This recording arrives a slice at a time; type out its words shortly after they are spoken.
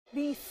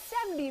The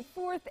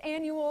 74th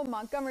annual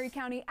Montgomery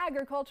County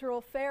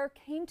Agricultural Fair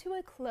came to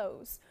a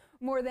close.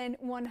 More than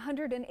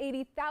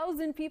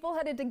 180,000 people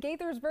headed to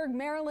Gaithersburg,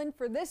 Maryland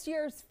for this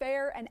year's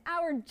fair, and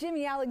our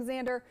Jimmy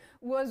Alexander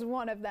was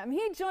one of them.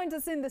 He joins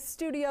us in the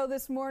studio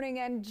this morning,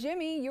 and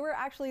Jimmy, you were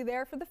actually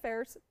there for the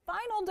fair's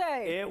final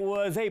day. It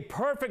was a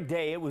perfect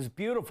day. It was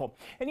beautiful.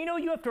 And you know,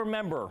 you have to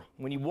remember,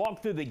 when you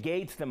walk through the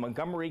gates, the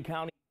Montgomery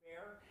County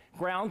Fair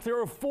grounds, there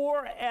are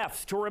 4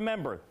 F's to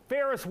remember: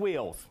 Ferris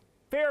wheels,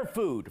 fair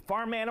food,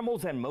 farm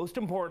animals, and most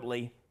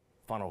importantly,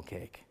 funnel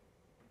cake.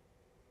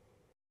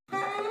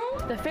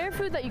 The fair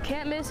food that you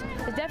can't miss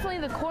is definitely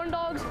the corn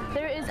dogs.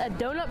 There is a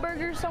donut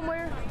burger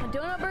somewhere. A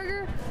donut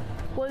burger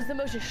was the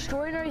most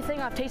extraordinary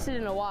thing I've tasted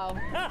in a while.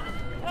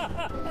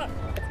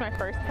 It's my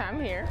first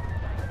time here.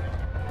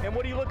 And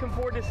what are you looking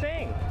forward to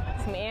seeing?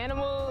 Some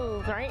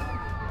animals, right?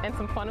 And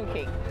some funnel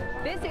cake.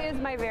 This is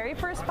my very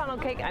first funnel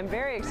cake. I'm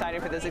very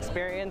excited for this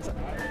experience.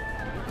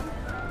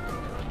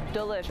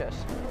 Delicious.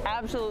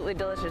 Absolutely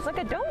delicious. Like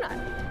a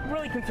donut.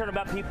 Really concerned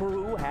about people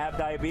who have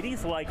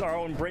diabetes, like our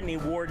own Brittany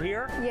Ward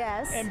here.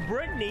 Yes. And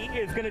Brittany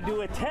is going to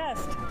do a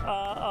test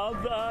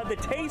of the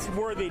taste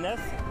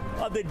worthiness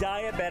of the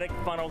diabetic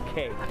funnel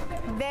cake.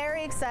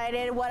 Very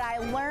excited. What I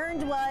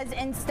learned was,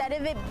 instead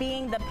of it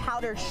being the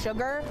powdered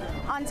sugar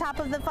on top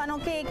of the funnel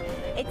cake,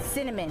 it's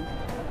cinnamon.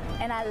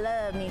 And I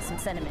love me some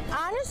cinnamon.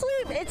 Honestly,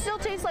 it still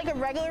tastes like a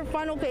regular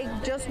funnel cake,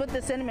 just with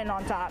the cinnamon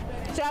on top.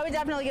 So I would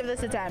definitely give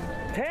this a 10.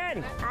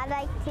 10. I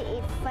like to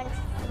eat French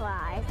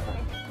fries.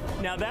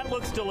 Now that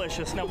looks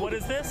delicious. Now what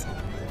is this?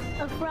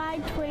 A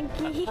fried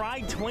Twinkie. A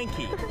fried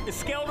Twinkie. A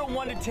scale of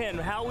 1 to 10,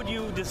 how would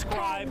you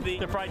describe the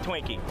fried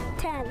Twinkie?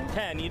 10.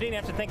 10. You didn't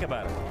have to think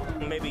about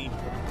it. Maybe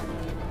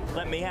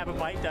let me have a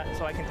bite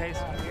so I can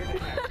taste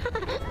it.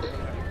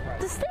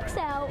 The stick's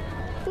out.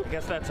 I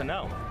guess that's a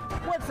no.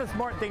 What's the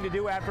smart thing to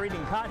do after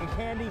eating cotton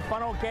candy,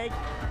 funnel cake,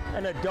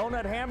 and a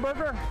donut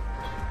hamburger?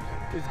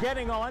 Is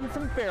getting on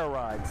some fair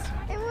rides.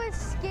 It was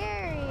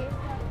scary.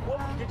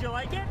 Well, did you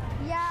like it?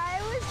 Yeah,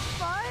 it was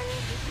fun.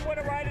 You want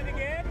to ride it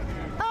again?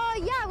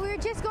 Yeah, we were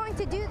just going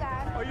to do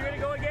that. Are you going to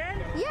go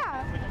again?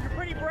 Yeah. You're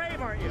pretty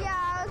brave, aren't you? Yeah,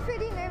 I was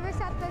pretty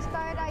nervous at the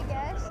start, I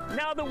guess.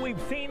 Now that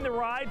we've seen the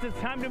rides, it's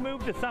time to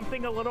move to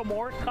something a little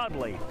more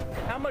cuddly.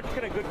 How much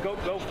can a good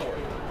goat go for?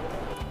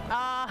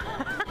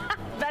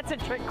 That's a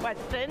trick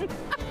question.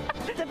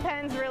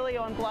 Depends really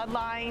on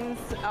bloodlines,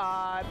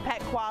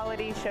 pet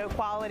quality, show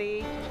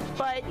quality,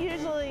 but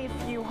usually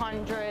a few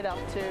hundred up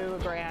to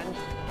 $1,000.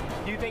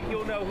 Do you think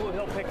you'll know who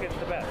he'll pick as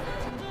the best?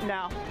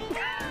 No.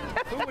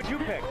 Who would you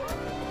pick?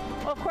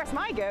 Well, of course,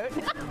 my goat.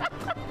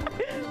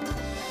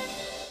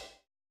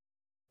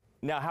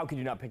 Now, how could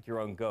you not pick your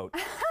own goat?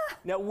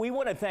 Now, we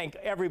want to thank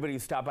everybody who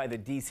stopped by the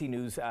DC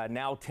News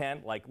Now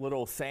tent, like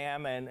little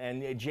Sam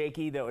and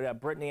Jakey that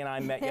Brittany and I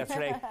met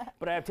yesterday.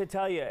 But I have to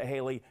tell you,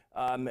 Haley,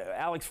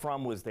 Alex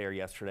Fromm was there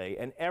yesterday,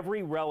 and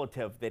every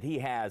relative that he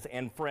has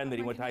and friend that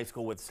he went to high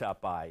school with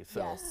stopped by.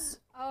 So. Yes.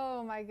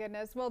 Oh my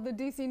goodness. Well, the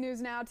DC News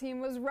Now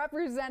team was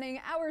representing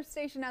our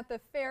station at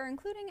the fair,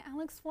 including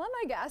Alex Fromm,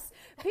 I guess.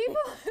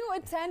 People who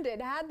attended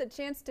had the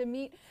chance to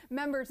meet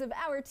members of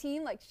our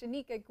team like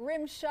Shanika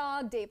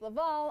Grimshaw, Dave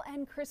Laval,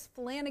 and Chris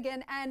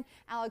Flanagan, and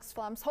Alex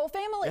Fromm's whole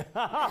family.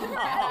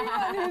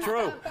 Everyone who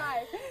stopped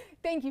by.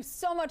 Thank you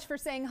so much for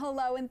saying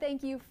hello, and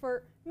thank you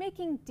for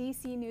making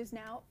DC News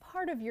Now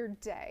part of your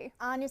day.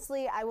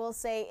 Honestly, I will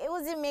say it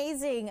was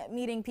amazing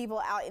meeting people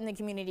out in the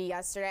community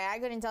yesterday. I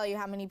couldn't tell you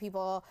how many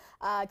people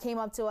came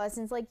up to us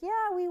and it's like, yeah,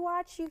 we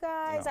watch you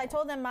guys. Yeah. I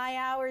told them my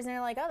hours and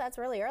they're like, oh, that's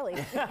really early.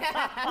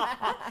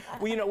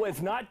 Well, you know,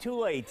 it's not too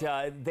late.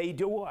 They're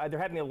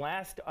having the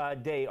last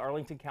day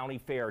Arlington County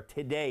Fair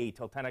today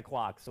till 10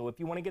 o'clock. So if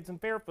you want to get some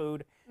fair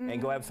food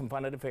and go have some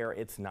fun at a fair,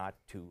 it's not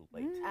too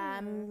late.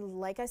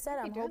 Like I said,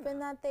 I'm hoping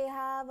that they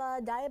have a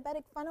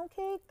diabetic funnel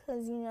cake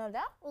because, you know,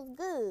 that was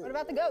good. What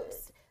about the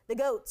goats? The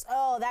goats.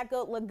 Oh, that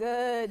goat looked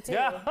good too.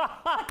 Yeah.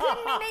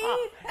 Couldn't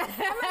eat.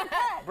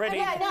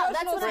 Brittany. Yeah, no,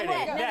 that's what I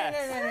Brittany,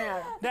 meant.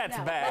 No. That's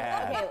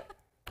bad. Okay,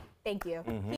 thank you.